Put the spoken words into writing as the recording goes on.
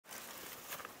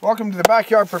Welcome to the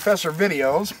Backyard Professor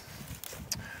videos.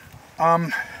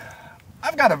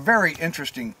 I've got a very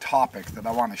interesting topic that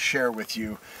I want to share with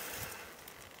you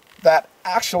that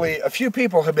actually a few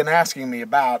people have been asking me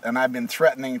about, and I've been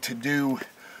threatening to do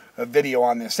a video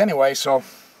on this anyway, so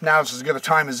now's as good a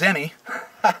time as any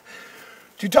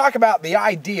to talk about the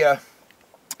idea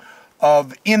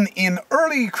of, in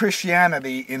early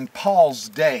Christianity, in Paul's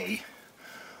day,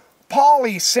 Paul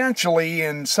essentially,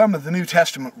 in some of the New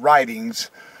Testament writings,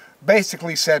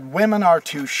 basically said women are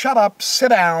to shut up, sit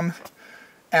down,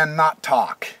 and not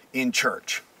talk in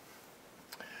church.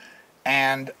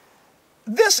 And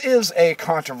this is a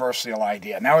controversial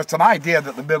idea. Now, it's an idea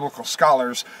that the biblical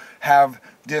scholars have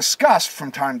discussed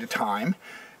from time to time,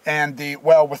 and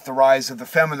with the rise of the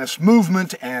feminist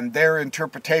movement and their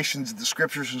interpretations of the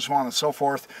scriptures and so on and so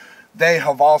forth, they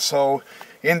have also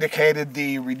indicated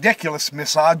the ridiculous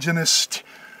misogynist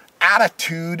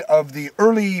attitude of the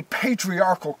early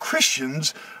patriarchal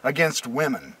Christians against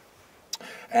women.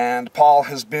 And Paul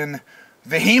has been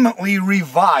vehemently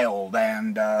reviled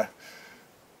and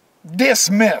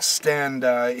dismissed,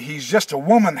 and he's just a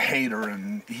woman hater,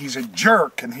 and he's a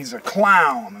jerk, and he's a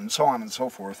clown, and so on and so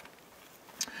forth.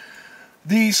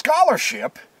 The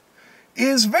scholarship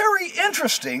is very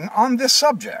interesting on this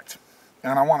subject,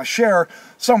 and I want to share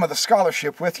some of the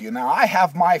scholarship with you. Now, I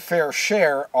have my fair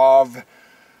share of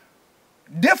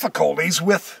difficulties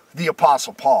with the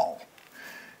Apostle Paul,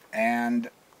 and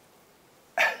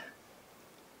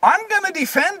I'm going to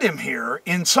defend him here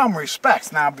in some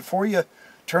respects. Now, before you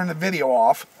turn the video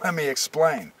off, let me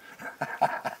explain.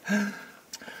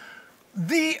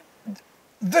 The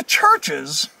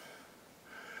churches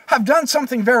have done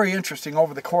something very interesting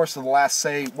over the course of the last,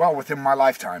 within my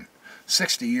lifetime,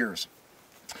 60 years.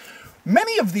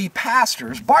 Many of the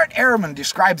pastors, Bart Ehrman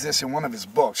describes this in one of his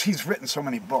books. He's written so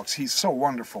many books. He's so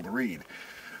wonderful to read.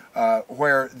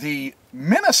 Where the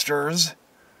ministers,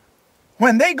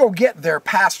 when they go get their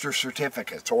pastor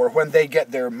certificates, or when they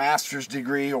get their master's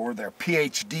degree or their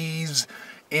PhDs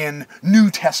in New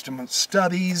Testament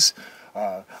studies,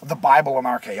 the Bible and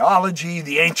archaeology,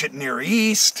 the ancient Near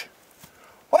East,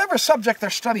 whatever subject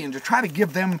they're studying, to try to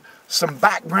give them some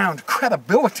background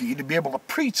credibility to be able to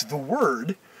preach the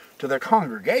word to their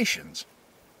congregations,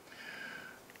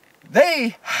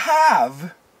 they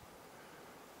have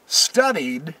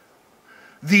studied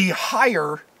the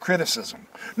higher criticism.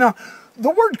 Now, the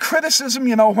word criticism,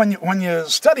 you know, when you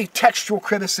study textual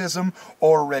criticism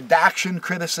or redaction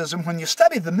criticism, when you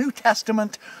study the New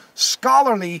Testament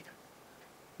scholarly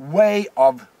way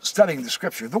of studying the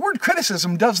Scripture, the word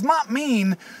criticism does not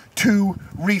mean to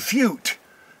refute,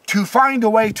 to find a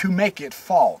way to make it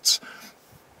false.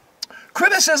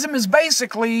 Criticism is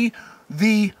basically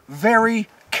the very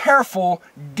careful,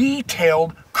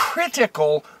 detailed,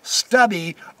 critical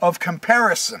study of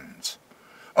comparisons,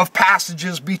 of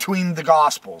passages between the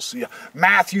Gospels.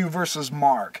 Matthew versus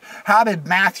Mark. How did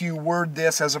Matthew word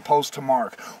this as opposed to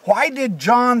Mark? Why did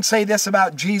John say this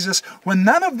about Jesus when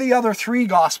none of the other three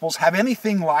Gospels have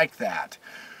anything like that?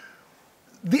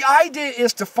 The idea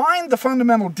is to find the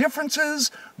fundamental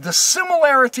differences, the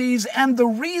similarities, and the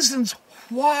reasons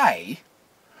why.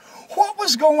 What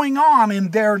was going on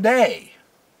in their day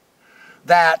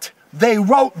that they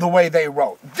wrote the way they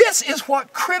wrote? This is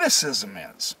what criticism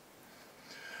is.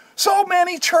 So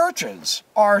many churches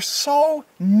are so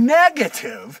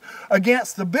negative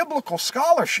against the biblical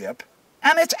scholarship,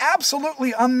 and it's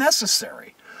absolutely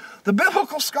unnecessary. The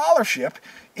biblical scholarship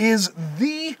is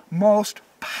the most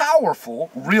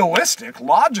powerful, realistic,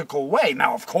 logical way.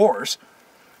 Now, of course,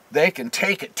 they can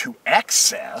take it to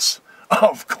excess,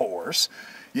 of course.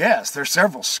 Yes, there's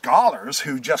several scholars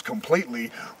who just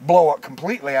blow it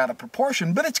completely out of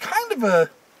proportion, but it's kind of a,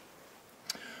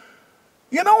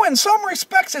 you know, in some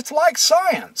respects it's like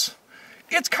science.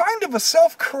 It's kind of a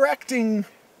self-correcting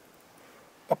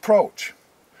approach.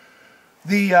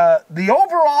 The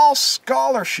overall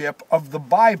scholarship of the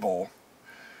Bible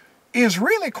is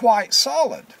really quite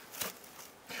solid.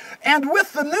 And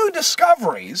with the new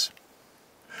discoveries,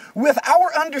 with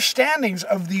our understandings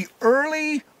of the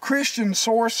early Christian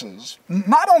sources,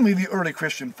 not only the early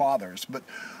Christian fathers, but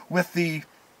with the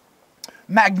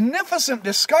magnificent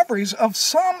discoveries of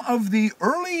some of the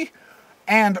early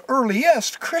and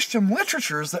earliest Christian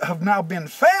literatures that have now been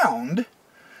found,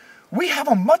 we have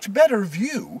a much better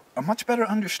view, a much better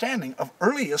understanding of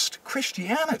earliest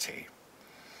Christianity.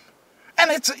 And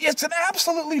it's an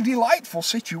absolutely delightful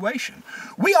situation.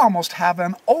 We almost have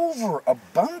an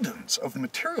overabundance of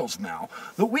materials now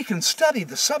that we can study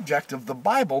the subject of the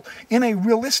Bible in a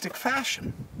realistic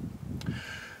fashion.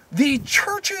 The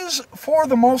churches, for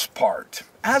the most part,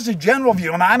 as a general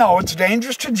view, and I know it's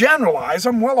dangerous to generalize,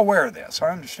 I'm well aware of this, I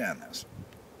understand this.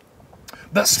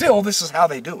 But still, this is how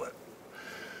they do it.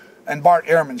 And Bart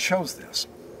Ehrman shows this.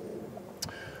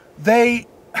 They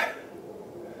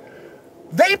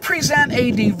present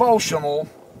a devotional,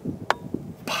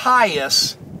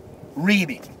 pious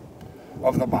reading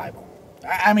of the Bible.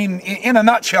 I mean, in a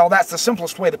nutshell, that's the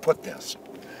simplest way to put this.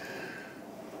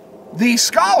 The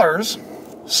scholars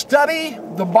study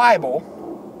the Bible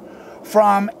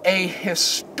from a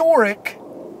historic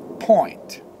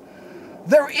point.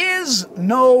 There is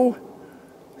no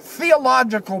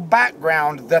theological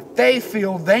background that they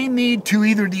feel they need to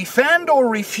either defend or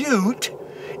refute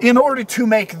in order to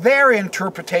make their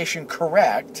interpretation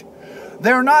correct.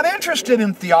 They're not interested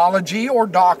in theology or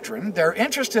doctrine. They're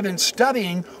interested in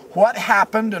studying what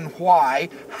happened and why,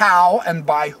 how, and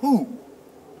by who.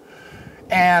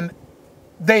 And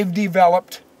they've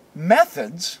developed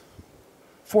methods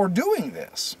for doing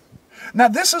this. Now,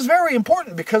 this is very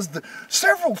important because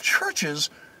several churches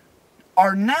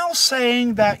are now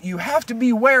saying that you have to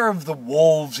beware of the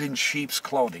wolves in sheep's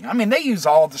clothing. I mean, they use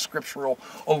all the scriptural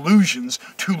allusions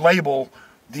to label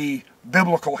the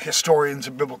biblical historians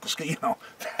and biblical,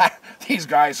 these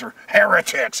guys are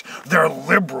heretics, they're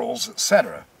liberals,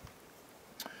 etc.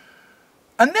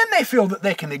 And then they feel that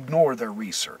they can ignore their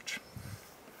research.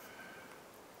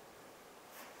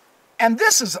 And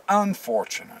this is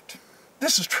unfortunate.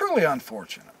 This is truly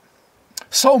unfortunate.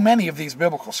 So many of these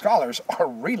biblical scholars are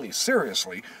really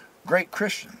seriously great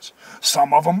Christians.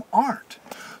 Some of them aren't.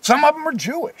 Some of them are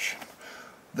Jewish.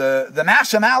 The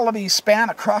nationalities span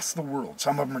across the world.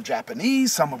 Some of them are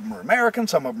Japanese, some of them are American,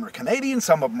 some of them are Canadian,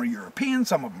 some of them are European,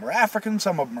 some of them are African,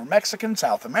 some of them are Mexican,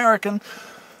 South American,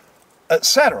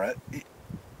 etc.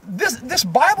 This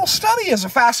Bible study is a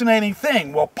fascinating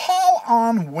thing. Well, Paul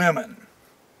on women.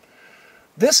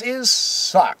 This is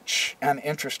such an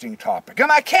interesting topic.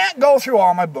 And I can't go through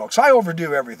all my books. I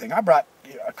overdo everything. I brought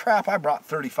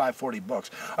 35, 40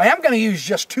 books. I am going to use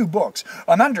just 2 books.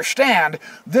 And understand,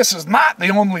 this is not the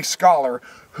only scholar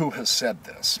who has said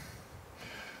this.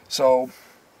 So,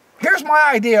 here's my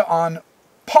idea on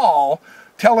Paul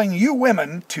telling you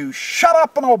women to shut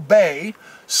up and obey,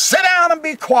 sit down and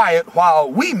be quiet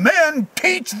while we men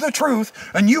teach the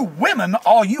truth, and you women,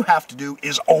 all you have to do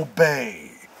is obey.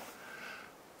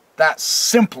 That's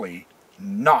simply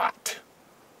not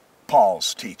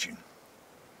Paul's teaching.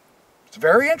 It's a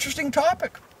very interesting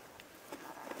topic.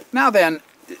 Now then,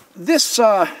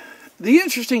 the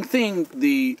interesting thing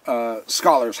the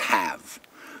scholars have,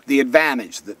 the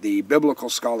advantage that the biblical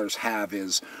scholars have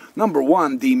is, number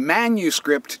one, the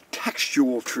manuscript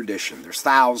textual tradition. There's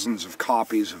thousands of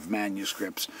copies of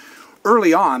manuscripts.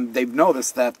 Early on, they've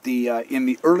noticed that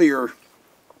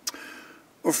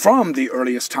from the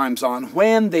earliest times on,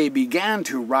 when they began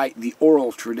to write the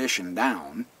oral tradition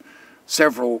down,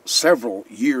 several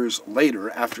years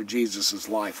later, after Jesus'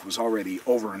 life was already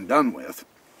over and done with,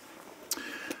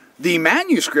 the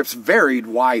manuscripts varied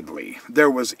widely. There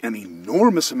was an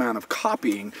enormous amount of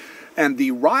copying, and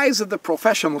the rise of the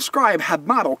professional scribe had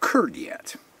not occurred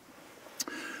yet.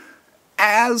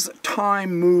 As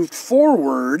time moved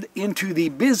forward into the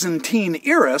Byzantine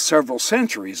era, several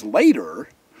centuries later,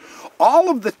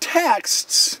 all of the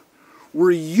texts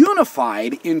were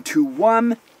unified into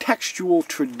one textual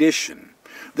tradition.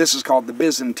 This is called the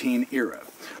Byzantine era,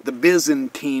 the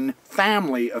Byzantine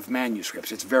family of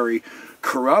manuscripts. It's very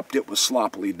corrupt. It was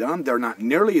sloppily done. They're not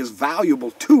nearly as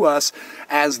valuable to us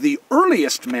as the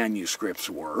earliest manuscripts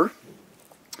were.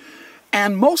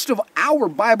 And most of our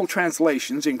Bible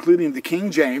translations, including the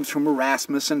King James from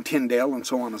Erasmus and Tyndale and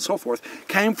so on and so forth,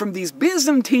 came from these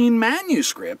Byzantine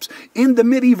manuscripts in the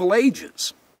medieval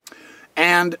ages.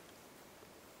 And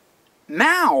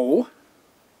now,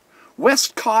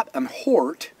 Westcott and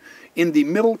Hort, in the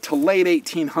middle to late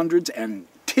 1800s, and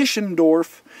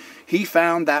Tischendorf, he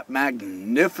found that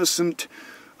magnificent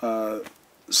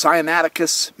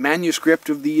Sinaiticus manuscript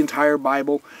of the entire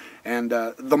Bible. And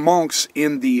the monks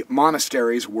in the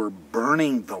monasteries were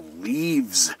burning the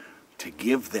leaves to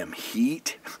give them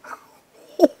heat.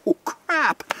 Oh,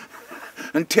 crap!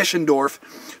 And Tischendorf,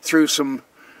 through some,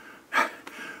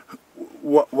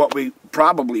 what we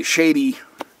probably shady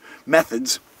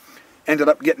methods, ended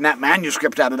up getting that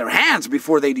manuscript out of their hands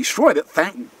before they destroyed it,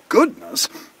 thank goodness.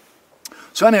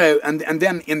 So anyway, and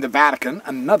then in the Vatican,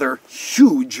 another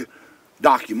huge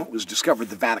document was discovered,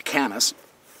 the Vaticanus.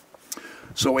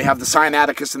 So we have the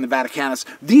Sinaiticus and the Vaticanus.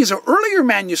 These are earlier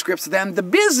manuscripts than the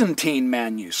Byzantine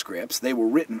manuscripts. They were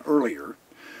written earlier.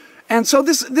 And so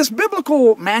this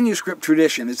biblical manuscript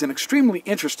tradition is an extremely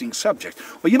interesting subject.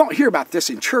 Well, you don't hear about this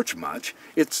in church much.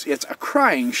 It's a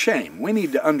crying shame. We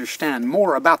need to understand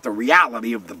more about the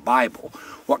reality of the Bible,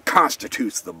 what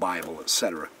constitutes the Bible,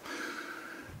 etc.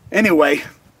 Anyway,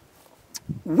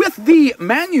 with the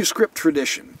manuscript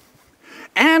tradition,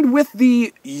 and with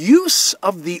the use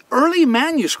of the early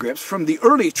manuscripts from the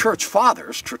early church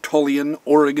fathers, Tertullian,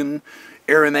 Origen,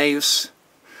 Irenaeus,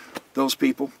 those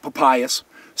people, Papias,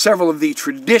 several of the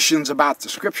traditions about the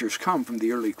scriptures come from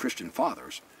the early Christian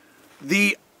fathers.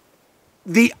 The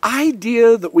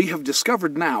idea that we have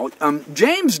discovered now,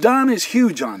 James Dunn is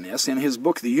huge on this in his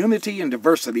book, The Unity and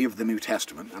Diversity of the New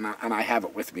Testament, and I have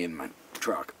it with me in my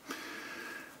truck.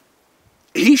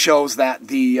 He shows that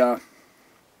the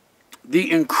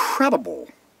incredible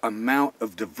amount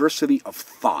of diversity of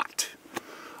thought,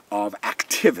 of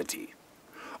activity,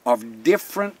 of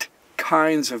different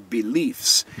kinds of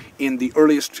beliefs in the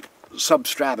earliest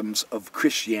substratums of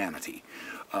Christianity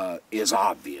is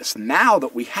obvious. Now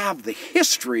that we have the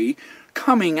history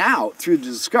coming out through the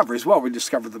discoveries, well, we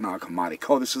discovered the Nag Hammadi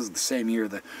codices the same year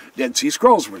the Dead Sea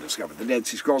Scrolls were discovered. The Dead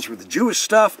Sea Scrolls were the Jewish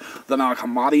stuff, the Nag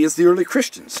Hammadi is the early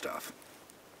Christian stuff.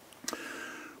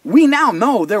 We now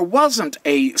know there wasn't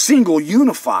a single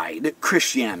unified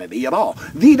Christianity at all.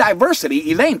 The diversity,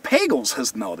 Elaine Pagels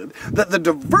has noted that the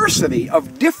diversity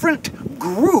of different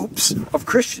groups of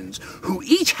Christians who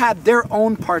each had their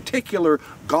own particular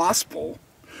gospel.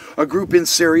 A group in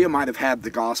Syria might have had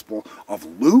the gospel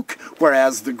of Luke,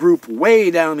 whereas the group way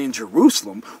down in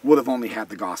Jerusalem would have only had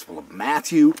the gospel of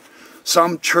Matthew.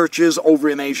 Some churches over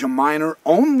in Asia Minor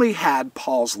only had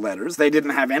Paul's letters. They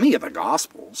didn't have any of the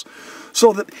Gospels.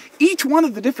 So that each one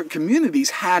of the different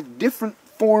communities had different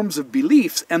forms of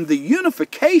beliefs, and the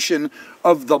unification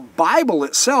of the Bible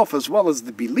itself as well as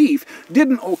the belief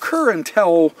didn't occur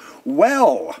until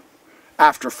well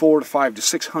after 400 to 500 to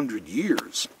 600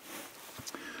 years.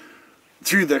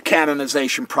 Through the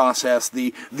canonization process,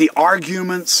 the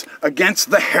arguments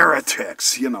against the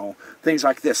heretics, you know, things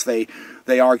like this.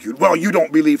 They argued, well, you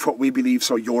don't believe what we believe,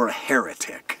 so you're a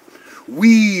heretic.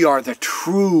 We are the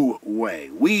true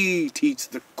way. We teach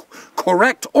the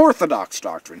correct orthodox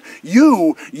doctrine.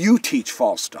 You teach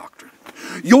false doctrine.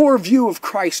 Your view of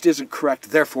Christ isn't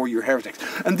correct, therefore you're heretics.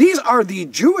 And these are the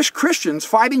Jewish Christians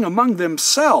fighting among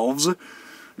themselves,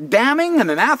 damning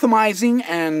and anathemizing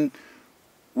and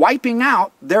wiping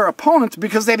out their opponents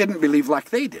because they didn't believe like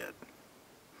they did.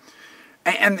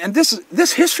 And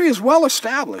this history is well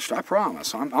established, I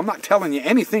promise. I'm not telling you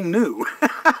anything new.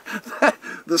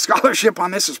 The scholarship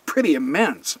on this is pretty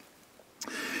immense.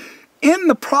 In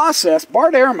the process,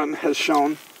 Bart Ehrman has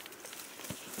shown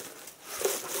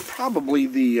probably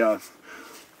the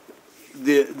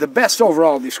best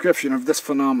overall description of this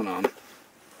phenomenon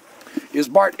is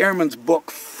Bart Ehrman's book,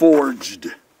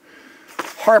 Forged.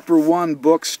 Harper One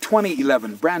Books,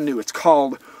 2011, brand new. It's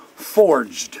called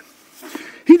Forged.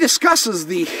 He discusses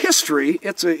the history.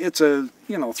 It's a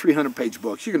 300-page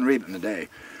book. You can read it in a day.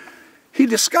 He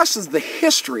discusses the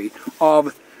history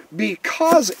of,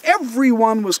 because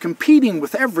everyone was competing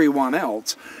with everyone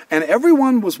else, and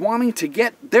everyone was wanting to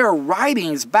get their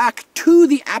writings back to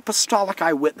the apostolic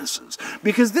eyewitnesses,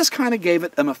 because this kind of gave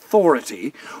it an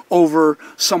authority over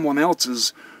someone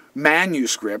else's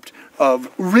manuscript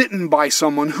written by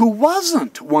someone who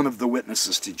wasn't one of the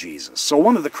witnesses to Jesus. So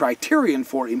one of the criterion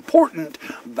for important,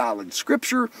 valid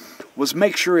scripture was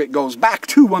make sure it goes back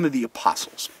to one of the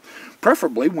apostles,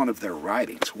 preferably one of their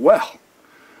writings. Well,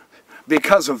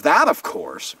 because of that, of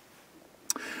course,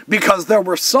 because there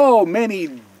were so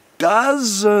many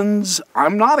dozens,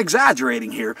 I'm not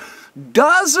exaggerating here,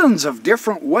 dozens of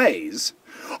different ways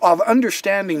of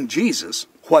understanding Jesus,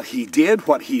 what he did,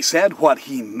 what he said, what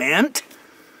he meant,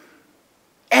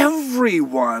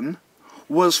 everyone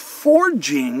was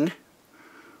forging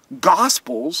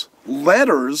gospels,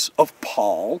 letters of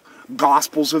Paul,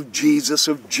 gospels of Jesus,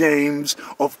 of James,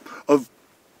 of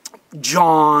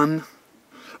John,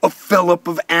 of Philip,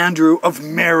 of Andrew, of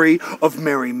Mary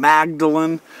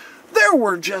Magdalene. There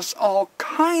were just all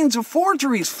kinds of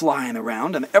forgeries flying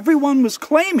around, and everyone was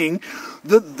claiming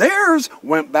that theirs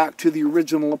went back to the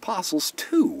original apostles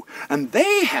too, and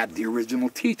they had the original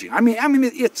teaching. I mean,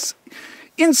 it's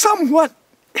in somewhat,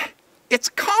 it's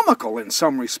comical in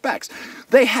some respects.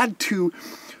 They had to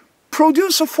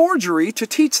produce a forgery to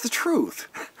teach the truth.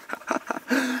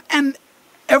 And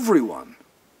everyone,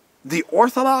 the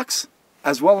Orthodox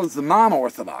as well as the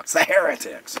non-Orthodox, the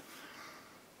heretics,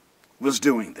 was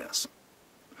doing this.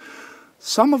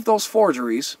 Some of those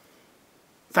forgeries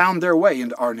found their way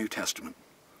into our New Testament.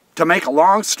 To make a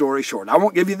long story short, I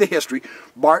won't give you the history.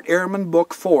 Bart Ehrman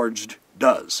book, Forged,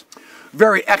 does.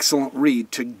 Very excellent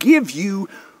read to give you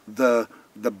the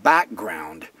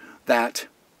background that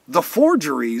the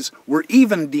forgeries were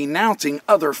even denouncing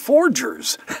other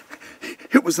forgers.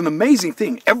 It was an amazing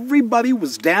thing. Everybody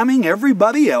was damning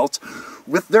everybody else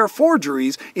with their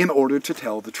forgeries in order to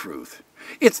tell the truth.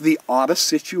 It's the oddest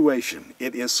situation.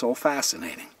 It is so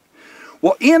fascinating.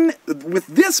 Well, with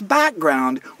this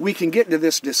background, we can get to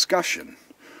this discussion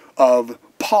of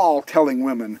Paul telling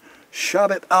women,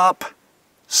 shut it up,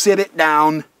 sit it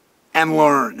down, and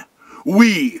learn.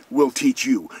 We will teach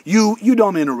you. You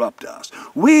don't interrupt us.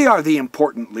 We are the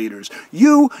important leaders.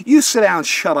 You sit down,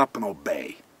 shut up, and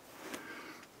obey.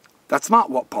 That's not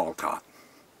what Paul taught.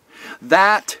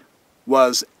 That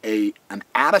was an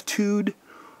attitude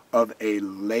of a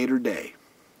later day.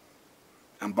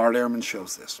 And Bart Ehrman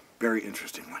shows this very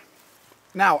interestingly.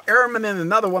 Now, Ehrman, in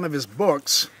another one of his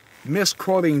books,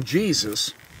 misquoting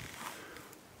Jesus,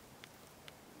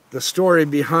 the story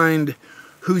behind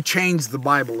who changed the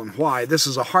Bible and why. This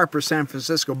is a Harper San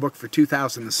Francisco book for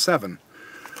 2007.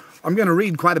 I'm going to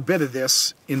read quite a bit of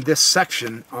this in this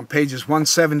section on pages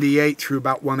 178 through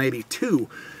about 182,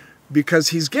 because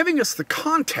he's giving us the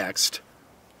context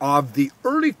of the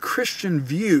early Christian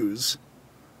views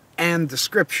and the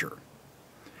Scripture,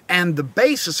 and the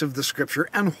basis of the Scripture,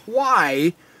 and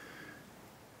why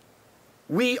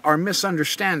we are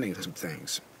misunderstanding some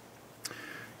things.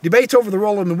 Debates over the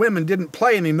role of the women didn't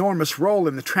play an enormous role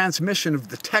in the transmission of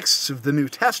the texts of the New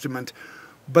Testament,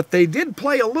 but they did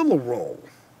play a little role.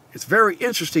 It's very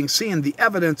interesting seeing the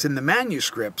evidence in the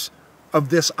manuscripts of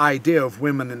this idea of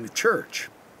women in the church.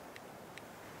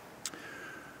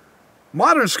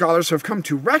 Modern scholars have come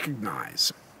to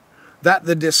recognize that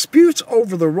the disputes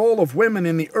over the role of women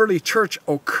in the early church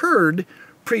occurred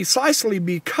precisely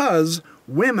because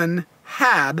women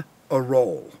had a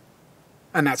role.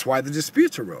 And that's why the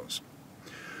disputes arose.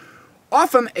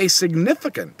 Often a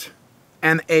significant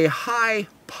and a high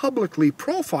publicly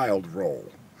profiled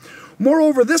role.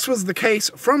 Moreover, this was the case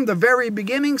from the very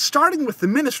beginning, starting with the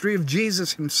ministry of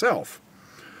Jesus himself.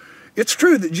 It's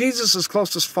true that Jesus'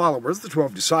 closest followers, the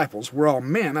 12 disciples, were all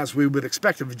men, as we would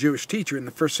expect of a Jewish teacher in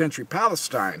the first century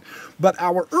Palestine. But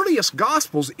our earliest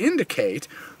Gospels indicate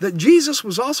that Jesus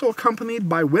was also accompanied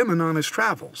by women on his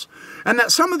travels, and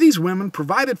that some of these women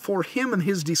provided for him and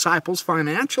his disciples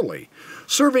financially,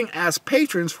 serving as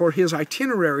patrons for his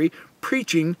itinerary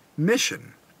preaching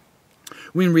mission.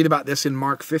 We can read about this in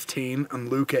Mark 15 and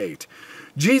Luke 8.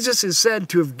 Jesus is said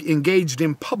to have engaged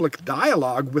in public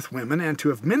dialogue with women and to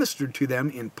have ministered to them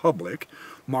in public,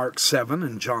 Mark 7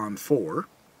 and John 4.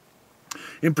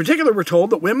 In particular, we're told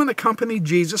that women accompanied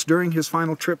Jesus during his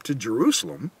final trip to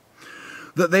Jerusalem,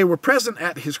 that they were present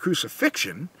at his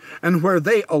crucifixion, and where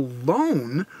they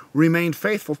alone remained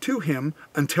faithful to him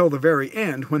until the very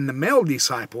end, when the male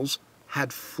disciples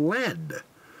had fled,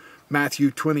 Matthew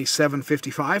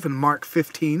 27:55 and Mark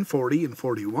 15:40 and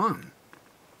 41.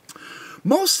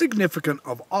 Most significant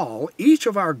of all, each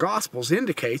of our Gospels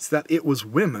indicates that it was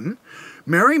women,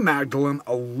 Mary Magdalene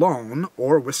alone,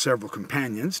 or with several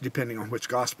companions, depending on which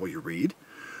Gospel you read,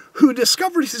 who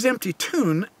discovered his empty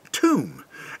tomb,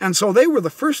 and so they were the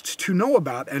first to know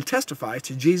about and testify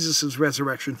to Jesus'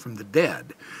 resurrection from the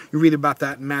dead. You read about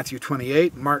that in Matthew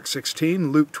 28, Mark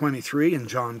 16, Luke 23, and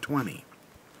John 20.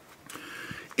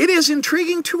 It is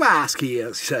intriguing to ask, he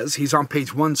says, he's on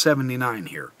page 179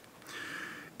 here.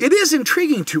 It is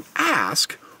intriguing to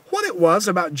ask what it was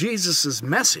about Jesus'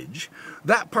 message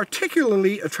that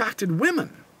particularly attracted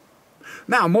women.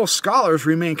 Now, most scholars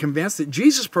remain convinced that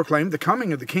Jesus proclaimed the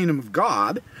coming of the kingdom of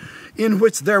God, in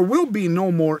which there will be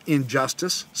no more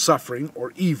injustice, suffering,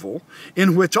 or evil,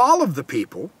 in which all of the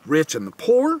people, rich and the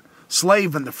poor,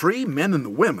 slave and the free, men and the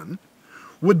women,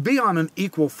 would be on an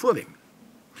equal footing.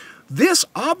 This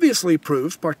obviously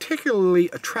proves particularly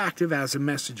attractive as a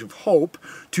message of hope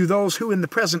to those who in the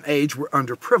present age were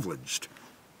underprivileged.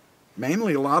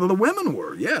 Mainly a lot of the women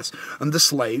were, yes, and the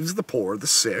slaves, the poor, the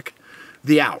sick,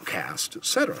 the outcast,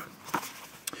 etc.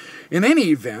 In any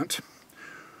event,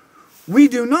 we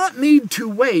do not need to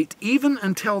wait even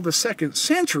until the 2nd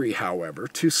century, however,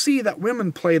 to see that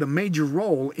women played a major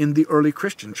role in the early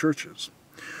Christian churches.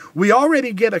 We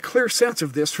already get a clear sense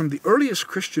of this from the earliest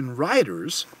Christian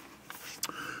writers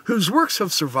whose works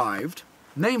have survived,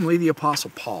 namely the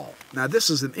Apostle Paul. Now, this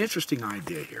is an interesting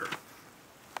idea here.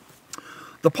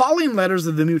 The Pauline letters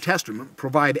of the New Testament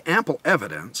provide ample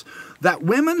evidence that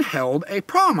women held a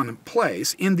prominent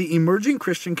place in the emerging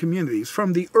Christian communities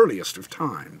from the earliest of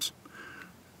times.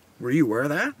 Were you aware of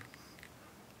that?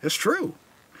 It's true.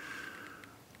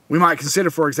 We might consider,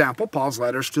 for example, Paul's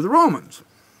letters to the Romans,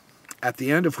 at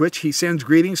the end of which he sends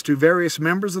greetings to various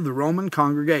members of the Roman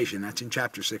congregation. That's in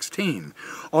chapter 16.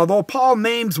 Although Paul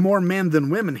names more men than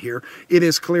women here, it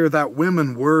is clear that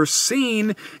women were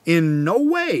seen in no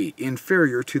way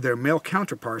inferior to their male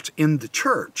counterparts in the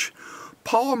church.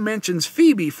 Paul mentions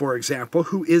Phoebe, for example,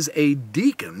 who is a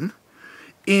deacon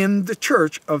in the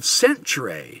church of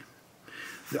Cenchreae.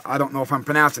 I don't know if I'm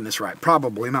pronouncing this right.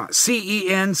 Probably not. C-E-N-C-H-R-A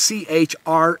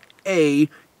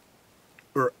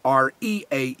or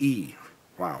R-E-A-E.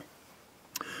 Wow.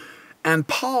 And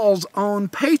Paul's own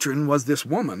patron was this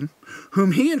woman,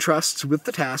 whom he entrusts with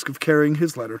the task of carrying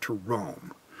his letter to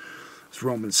Rome. It's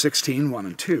Romans 16, 1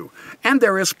 and 2. And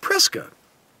there is Prisca,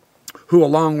 who,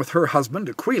 along with her husband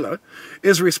Aquila,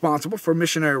 is responsible for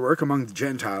missionary work among the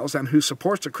Gentiles and who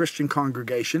supports a Christian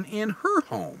congregation in her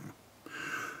home.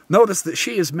 Notice that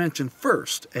she is mentioned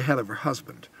first ahead of her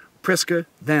husband. Prisca,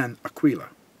 then Aquila.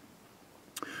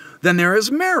 Then there is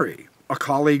Mary, a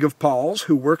colleague of Paul's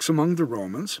who works among the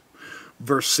Romans.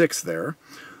 Verse 6 there.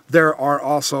 There are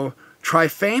also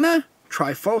Tryphena,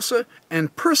 Tryphosa,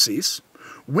 and Persis,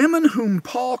 women whom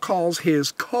Paul calls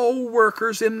his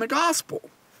co-workers in the gospel.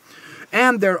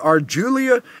 And there are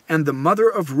Julia and the mother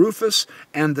of Rufus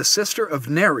and the sister of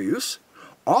Nereus,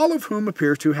 all of whom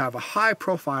appear to have a high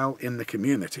profile in the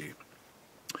community.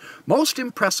 Most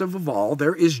impressive of all,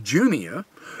 there is Junia,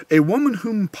 a woman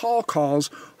whom Paul calls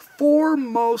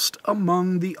foremost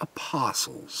among the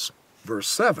apostles. Verse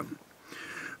 7.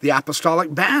 The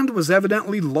apostolic band was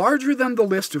evidently larger than the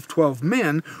list of 12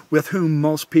 men with whom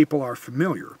most people are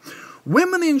familiar.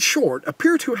 Women, in short,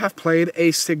 appear to have played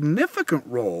a significant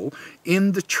role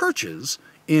in the churches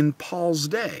in Paul's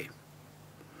day.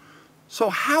 So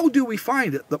how do we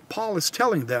find it that Paul is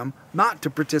telling them not to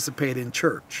participate in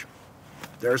church?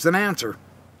 There's an answer.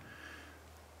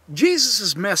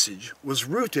 Jesus' message was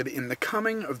rooted in the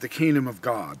coming of the kingdom of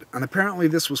God, and apparently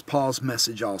this was Paul's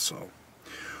message also.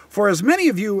 For as many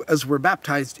of you as were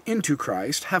baptized into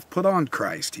Christ have put on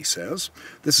Christ, he says.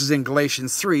 This is in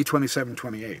Galatians 3,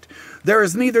 27-28. There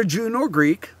is neither Jew nor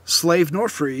Greek, slave nor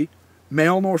free,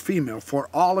 male nor female, for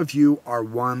all of you are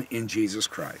one in Jesus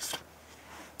Christ.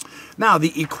 Now,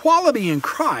 the equality in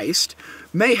Christ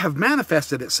may have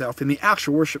manifested itself in the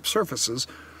actual worship services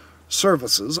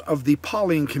of the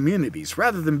Pauline communities.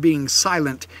 Rather than being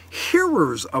silent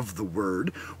hearers of the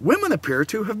word, women appear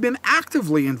to have been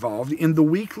actively involved in the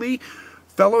weekly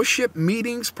fellowship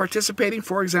meetings, participating,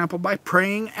 for example, by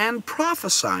praying and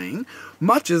prophesying,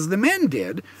 much as the men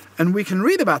did, and we can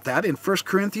read about that in 1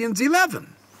 Corinthians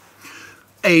 11.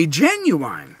 A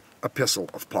genuine epistle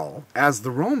of Paul, as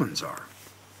the Romans are.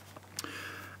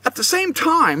 At the same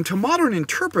time, to modern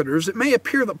interpreters, it may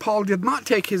appear that Paul did not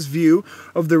take his view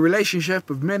of the relationship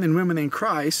of men and women in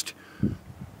Christ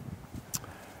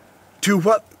to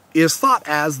what is thought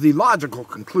as the logical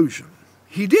conclusion.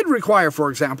 He did require, for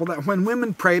example, that when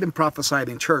women prayed and prophesied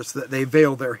in church that they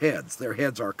veil their heads. Their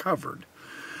heads are covered.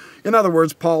 In other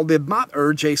words, Paul did not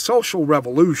urge a social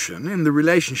revolution in the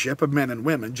relationship of men and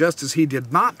women, just as he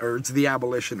did not urge the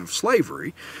abolition of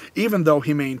slavery, even though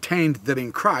he maintained that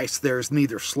in Christ there is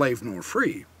neither slave nor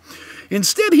free.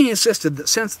 Instead, he insisted that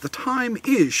since the time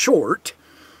is short,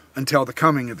 until the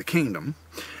coming of the kingdom,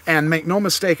 and make no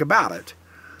mistake about it,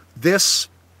 this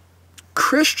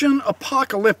Christian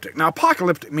apocalyptic, now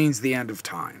apocalyptic means the end of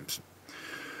times,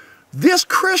 this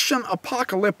Christian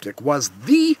apocalyptic was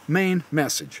the main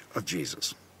message of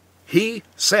Jesus. He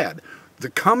said, the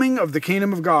coming of the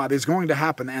kingdom of God is going to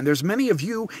happen, and there's many of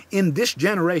you in this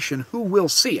generation who will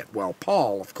see it. Well,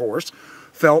 Paul, of course,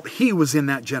 felt he was in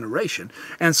that generation.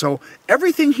 And so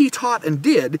everything he taught and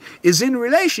did is in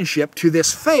relationship to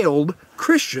this failed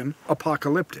Christian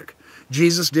apocalyptic.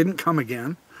 Jesus didn't come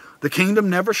again. The kingdom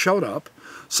never showed up.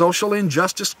 Social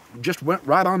injustice just went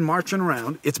right on marching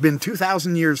around. It's been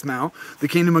 2,000 years now. The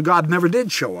kingdom of God never did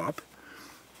show up.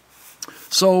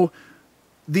 So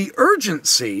the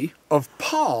urgency of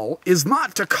Paul is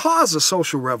not to cause a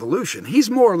social revolution. He's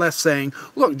more or less saying,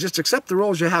 look, just accept the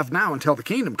roles you have now until the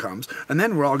kingdom comes, and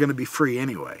then we're all going to be free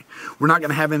anyway. We're not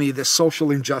going to have any of this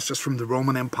social injustice from the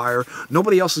Roman Empire.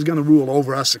 Nobody else is going to rule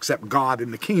over us except God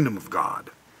in the kingdom of God.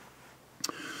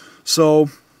 So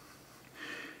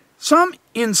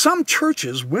in some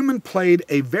churches, women played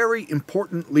a very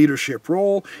important leadership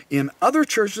role. In other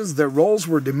churches, their roles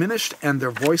were diminished and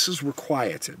their voices were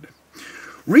quieted.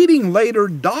 Reading later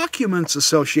documents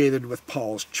associated with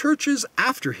Paul's churches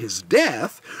after his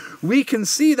death, we can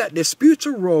see that disputes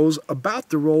arose about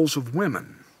the roles of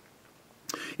women.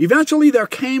 Eventually, there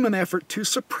came an effort to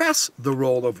suppress the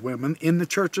role of women in the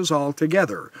churches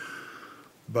altogether,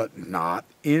 but not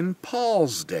in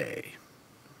Paul's day.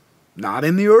 Not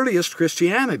in the earliest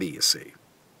Christianity, you see.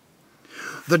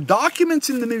 the documents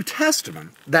in the New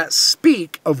Testament that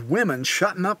speak of women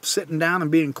shutting up, sitting down,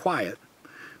 and being quiet,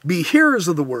 be hearers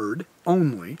of the word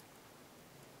only,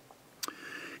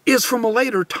 is from a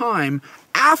later time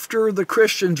after the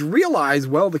Christians realized,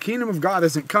 well, the kingdom of God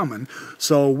isn't coming,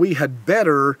 so we had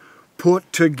better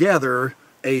put together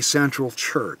a central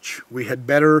church. We had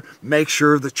better make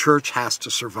sure the church has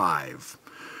to survive.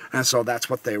 And so that's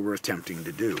what they were attempting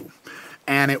to do.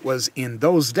 And it was in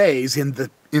those days, in the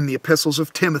epistles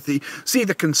of Timothy, see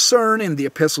the concern in the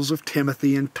epistles of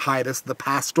Timothy and Titus, the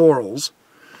pastorals,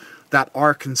 that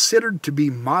are considered to be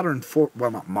modern,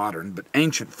 well, not modern, but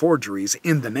ancient forgeries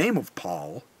in the name of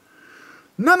Paul.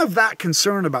 None of that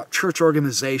concern about church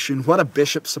organization, what a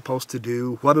bishop's supposed to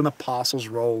do, what an apostle's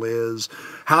role is,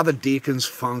 how the deacons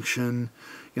function,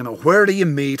 you know, where do you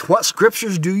meet, what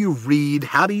scriptures do you read,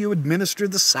 how do you administer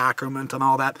the sacrament and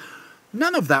all that.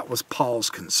 None of that was Paul's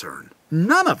concern.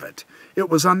 None of it. It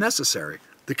was unnecessary.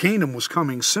 The kingdom was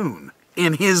coming soon,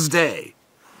 in his day.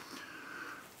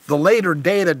 The later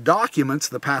dated documents,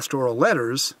 the pastoral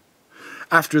letters,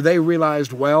 after they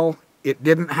realized, well, it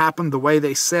didn't happen the way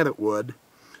they said it would,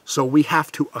 so we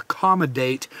have to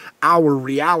accommodate our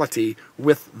reality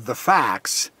with the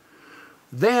facts,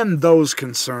 then those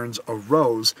concerns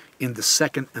arose in the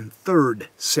 2nd and 3rd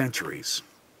centuries.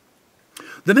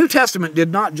 The New Testament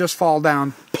did not just fall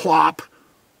down, plop,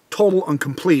 total and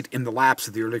complete in the laps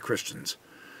of the early Christians.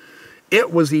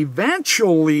 It was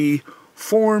eventually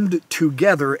formed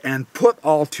together and put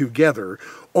all together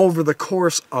over the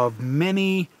course of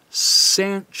many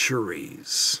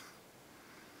centuries.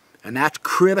 And that's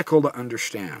critical to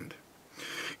understand.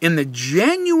 In the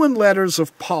genuine letters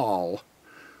of Paul,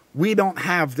 we don't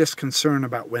have this concern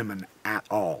about women at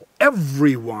all.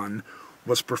 Everyone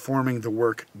was performing the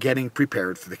work, getting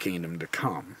prepared for the kingdom to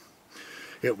come.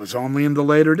 It was only in the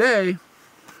later day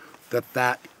that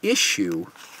that issue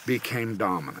became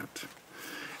dominant.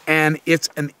 And it's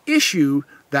an issue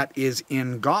that is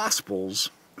in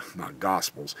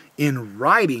in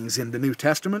writings in the New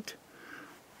Testament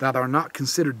that are not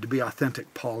considered to be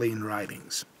authentic Pauline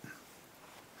writings.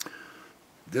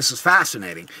 This is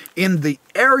fascinating. In the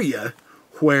area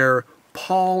where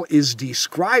Paul is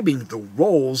describing the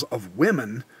roles of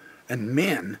women and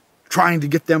men, trying to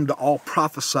get them to all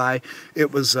prophesy,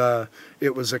 it was a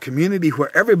community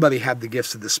where everybody had the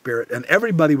gifts of the Spirit and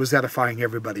everybody was edifying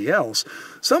everybody else.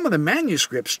 Some of the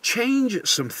manuscripts change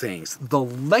some things. The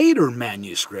later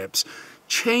manuscripts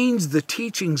change the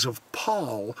teachings of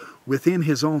Paul within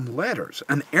his own letters.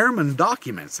 And Ehrman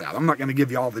documents that. I'm not going to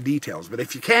give you all the details, but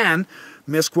if you can,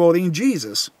 misquoting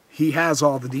Jesus, he has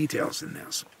all the details in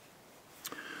this.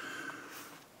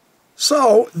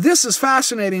 So this is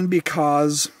fascinating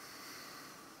because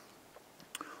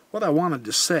what I wanted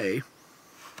to say,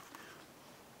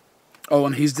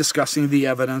 and he's discussing the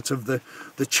evidence of the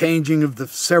changing of the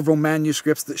several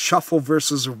manuscripts that shuffle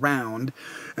verses around,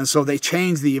 and so they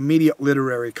change the immediate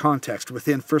literary context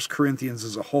within 1 Corinthians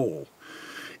as a whole.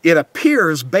 It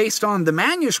appears, based on the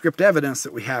manuscript evidence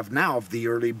that we have now of the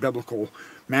early biblical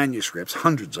manuscripts,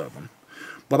 hundreds of them,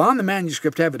 but on the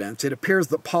manuscript evidence, it appears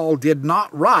that Paul did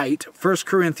not write 1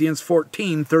 Corinthians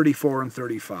 14, 34, and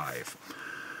 35.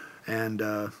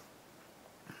 And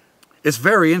it's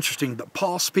very interesting that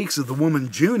Paul speaks of the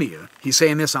woman Junia. He's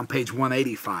saying this on page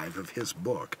 185 of his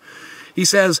book. He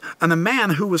says, and a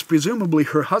man who was presumably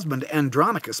her husband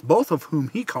Andronicus, both of whom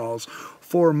he calls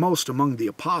foremost among the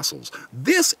apostles.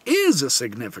 This is a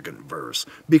significant verse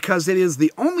because it is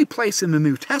the only place in the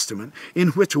New Testament in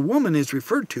which a woman is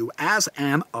referred to as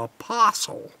an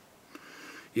apostle.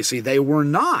 You see, they were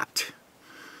not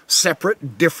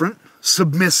separate, different,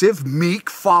 submissive, meek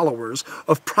followers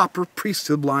of proper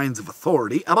priesthood lines of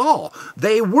authority at all.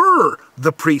 They were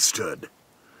the priesthood.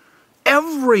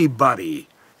 Everybody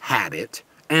had it,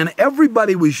 and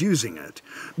everybody was using it,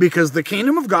 because the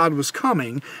kingdom of God was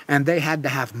coming, and they had to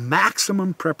have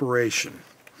maximum preparation.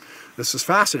 This is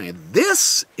fascinating.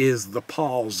 This is the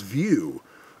Paul's view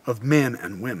of men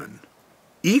and women.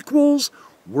 Equals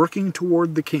working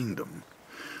toward the kingdom.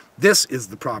 This is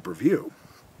the proper view.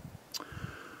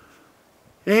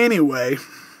 Anyway,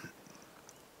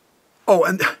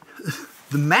 and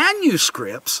the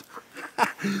manuscripts,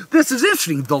 this is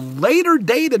interesting, the later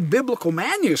dated biblical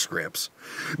manuscripts,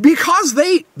 because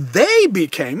they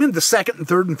became, in the 2nd and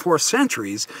 3rd and 4th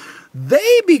centuries,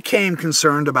 they became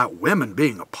concerned about women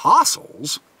being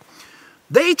apostles.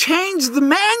 They changed the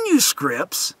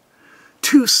manuscripts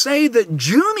to say that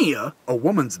Junia, a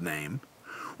woman's name,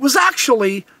 was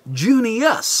actually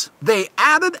Junius. They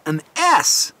added an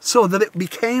S so that it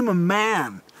became a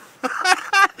man.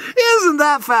 Isn't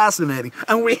that fascinating?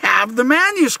 And we have the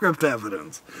manuscript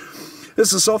evidence.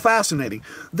 This is so fascinating.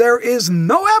 There is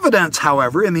no evidence,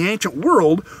 however, in the ancient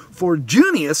world for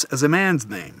Junius as a man's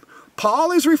name.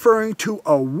 Paul is referring to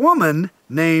a woman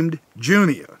named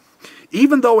Junia,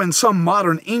 even though in some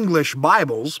modern English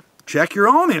Bibles, check your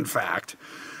own in fact,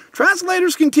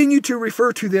 translators continue to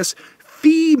refer to this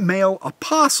female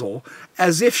apostle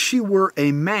as if she were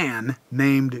a man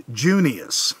named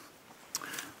Junius.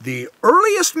 The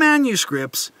earliest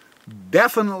manuscripts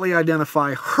definitely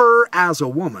identify her as a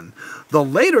woman. The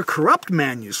later corrupt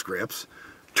manuscripts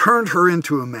turned her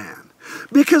into a man,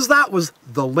 because that was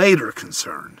the later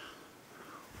concern.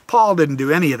 Paul didn't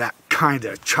do any of that kind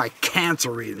of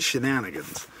chicancery and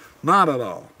shenanigans. Not at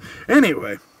all.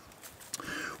 Anyway,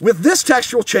 with this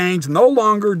textual change, no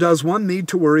longer does one need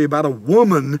to worry about a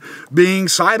woman being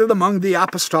cited among the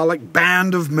apostolic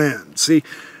band of men. See,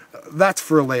 that's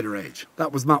for a later age.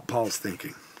 That was not Paul's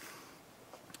thinking.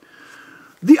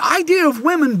 The idea of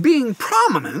women being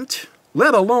prominent,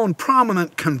 let alone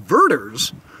prominent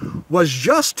converters, was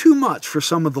just too much for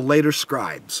some of the later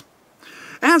scribes.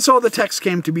 And so the text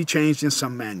came to be changed in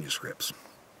some manuscripts.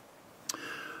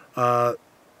 It's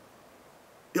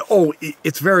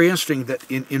very interesting that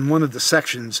in one of the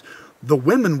sections, the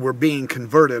women were being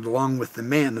converted along with the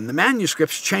men, and the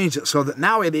manuscripts changed it so that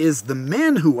now it is the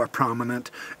men who are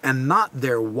prominent and not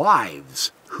their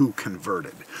wives who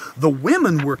converted. The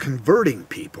women were converting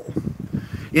people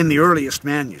in the earliest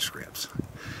manuscripts.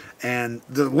 And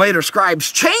the later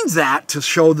scribes changed that to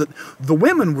show that the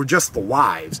women were just the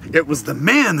wives. It was the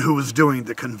men who was doing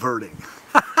the converting.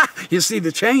 You see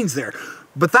the change there.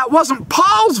 But that wasn't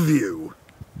Paul's view.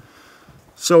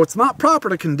 So it's not proper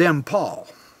to condemn Paul.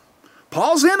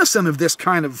 Paul's innocent of this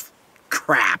kind of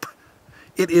crap.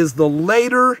 It is the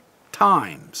later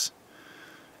times,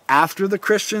 after the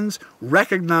Christians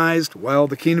recognized, well,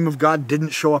 the kingdom of God didn't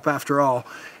show up after all.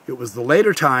 It was the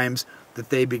later times that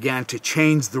they began to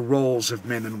change the roles of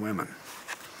men and women.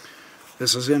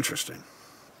 This is interesting.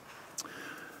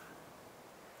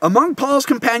 Among Paul's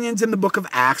companions in the book of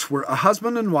Acts were a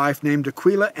husband and wife named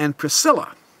Aquila and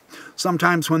Priscilla.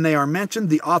 Sometimes when they are mentioned,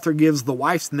 the author gives the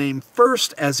wife's name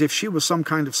first as if she was some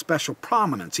kind of special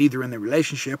prominence, either in the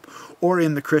relationship or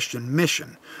in the Christian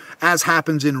mission, as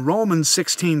happens in Romans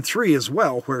 16:3 as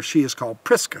well, where she is called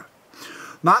Prisca.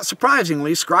 Not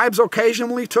surprisingly, scribes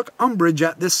occasionally took umbrage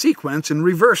at this sequence and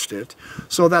reversed it,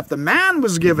 so that the man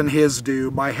was given his due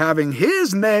by having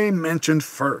his name mentioned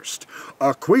first,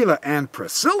 Aquila and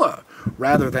Priscilla,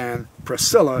 rather than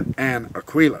Priscilla and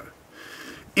Aquila.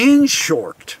 In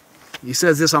short, he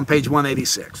says this on page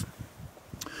 186,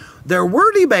 there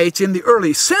were debates in the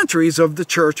early centuries of the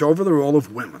church over the role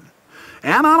of women.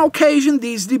 And on occasion,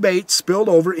 these debates spilled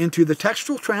over into the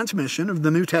textual transmission of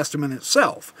the New Testament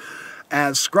itself,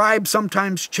 as scribes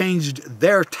sometimes changed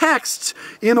their texts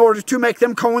in order to make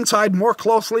them coincide more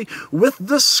closely with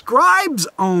the scribe's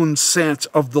own sense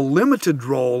of the limited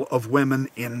role of women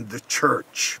in the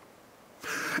church.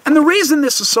 And the reason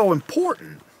this is so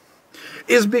important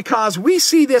is because we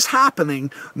see this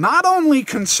happening not only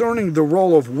concerning the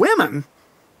role of women,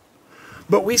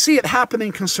 but we see it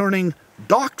happening concerning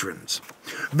doctrines,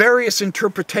 various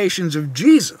interpretations of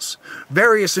Jesus,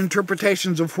 various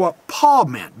interpretations of what Paul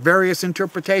meant, various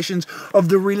interpretations of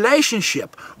the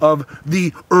relationship of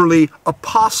the early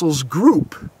apostles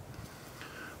group,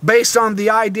 based on the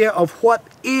idea of what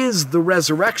is the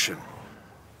resurrection.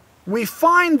 We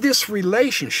find this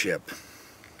relationship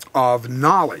of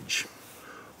knowledge,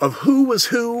 of who was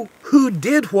who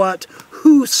did what,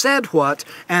 who said what,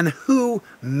 and who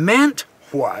meant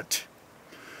what,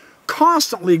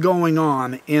 constantly going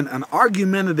on in an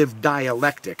argumentative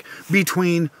dialectic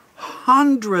between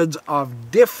hundreds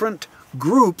of different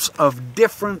groups of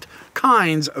different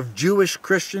kinds of Jewish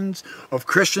Christians, of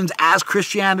Christians as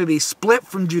Christianity split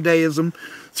from Judaism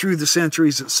through the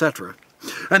centuries, etc.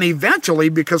 And eventually,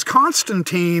 because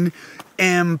Constantine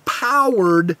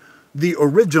empowered the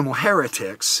original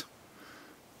heretics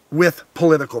with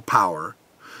political power,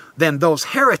 then those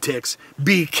heretics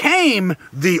became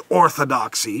the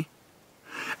orthodoxy,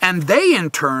 and they in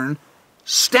turn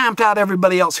stamped out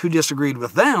everybody else who disagreed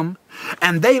with them,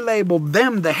 and they labeled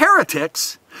them the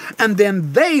heretics, and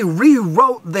then they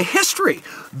rewrote the history.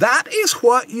 That is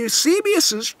what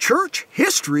Eusebius's church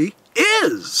history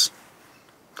is.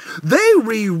 They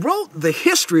rewrote the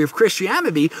history of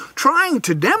Christianity, trying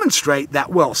to demonstrate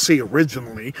that, well, see,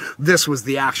 originally, this was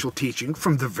the actual teaching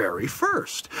from the very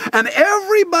first. And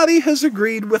everybody has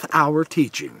agreed with our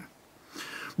teaching.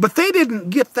 But they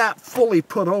didn't get that fully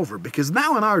put over, because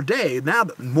now in our day, now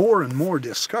that more and more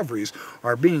discoveries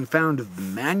are being found of the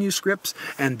manuscripts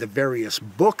and the various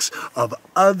books of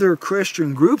other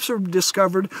Christian groups are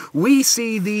discovered, we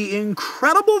see the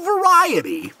incredible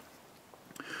variety,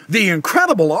 the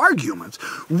incredible arguments.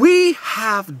 We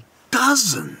have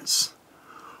dozens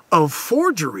of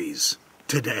forgeries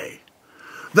today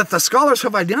that the scholars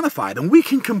have identified, and we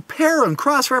can compare and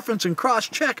cross-reference and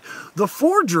cross-check the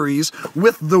forgeries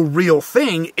with the real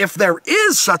thing, if there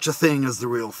is such a thing as the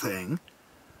real thing.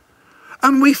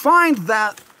 And we find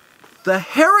that the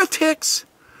heretics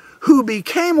who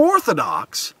became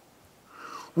Orthodox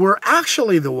were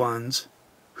actually the ones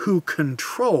who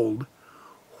controlled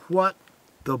what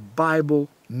the Bible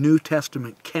New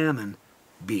Testament canon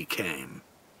became.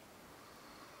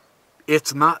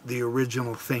 It's not the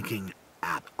original thinking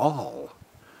at all.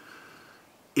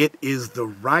 It is the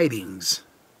writings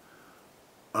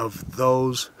of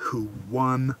those who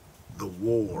won the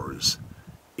wars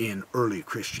in early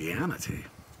Christianity.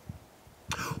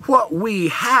 What we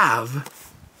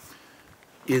have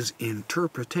is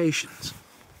interpretations.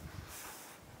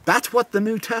 That's what the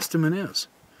New Testament is.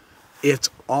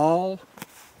 It's all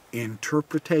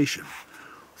interpretation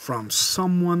from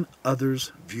someone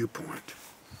other's viewpoint.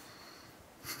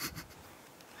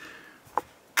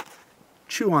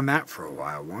 Chew on that for a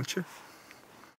while, won't you?